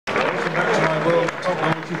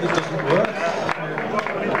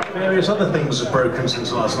various other things have broken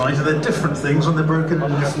since last night, and they're different things and they're broken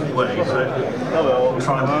in different ways. So we'll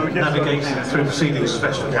try and navigate through proceedings as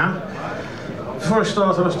best we can. Before I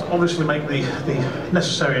start, I must obviously make the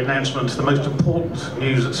necessary announcement, the most important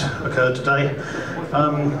news that's occurred today.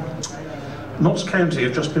 Notts County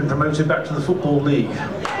have just been promoted back to the Football League.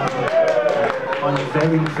 I'm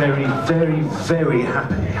very, very, very, very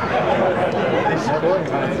happy.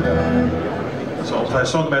 So I'll play a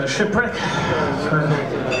song about a shipwreck called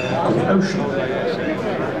Ocean.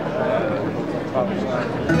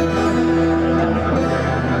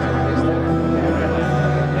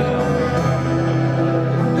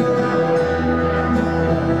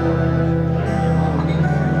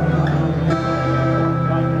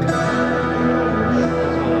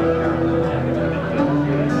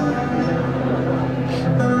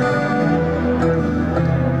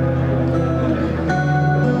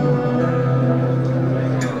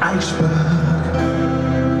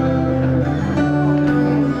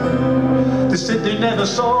 They said they never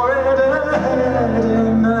saw it ahead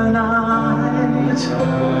in the night.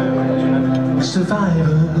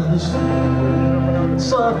 Survivors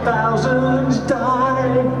saw thousands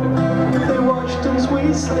die. They watched as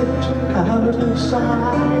we slipped out of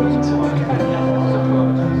sight.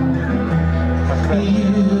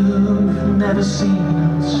 You've never seen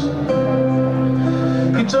us.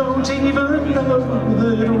 You don't even know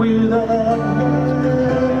that we're there.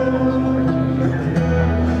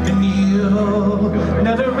 And you'll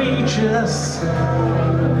never reach us.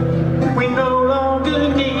 We no longer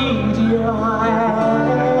need your hand.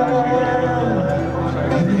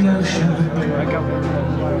 In the ocean.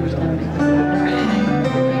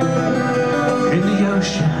 In the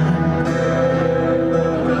ocean.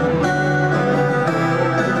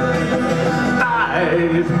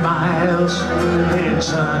 5 miles,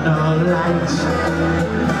 eternal light.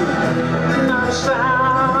 No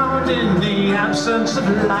sound in the absence of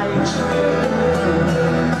light.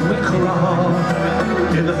 We crawl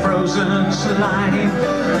in the frozen slime.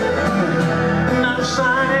 No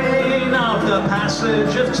sign of the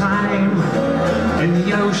passage of time in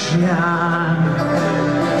the ocean.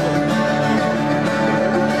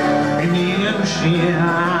 In the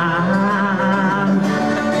ocean.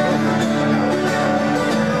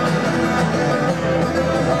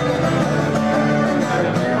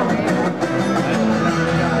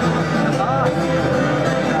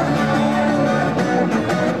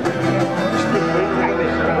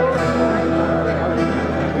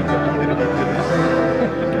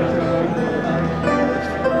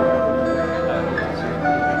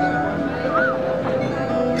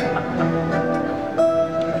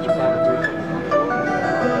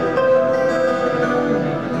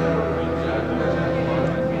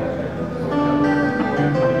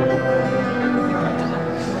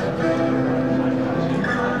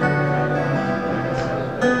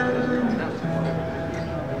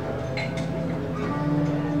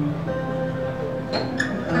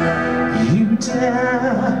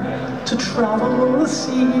 Dare to travel the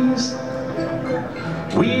seas.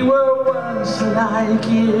 We were once like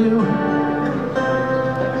you,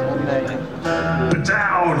 but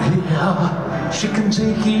down here she can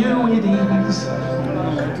take you with ease.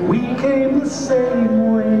 We came the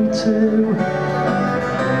same way too.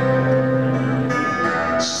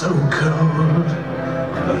 So cold,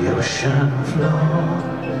 the ocean floor.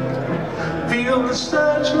 Feel the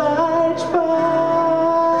searchlights burn.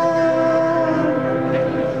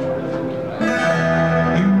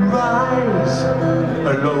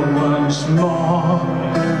 Alone once more,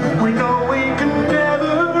 we go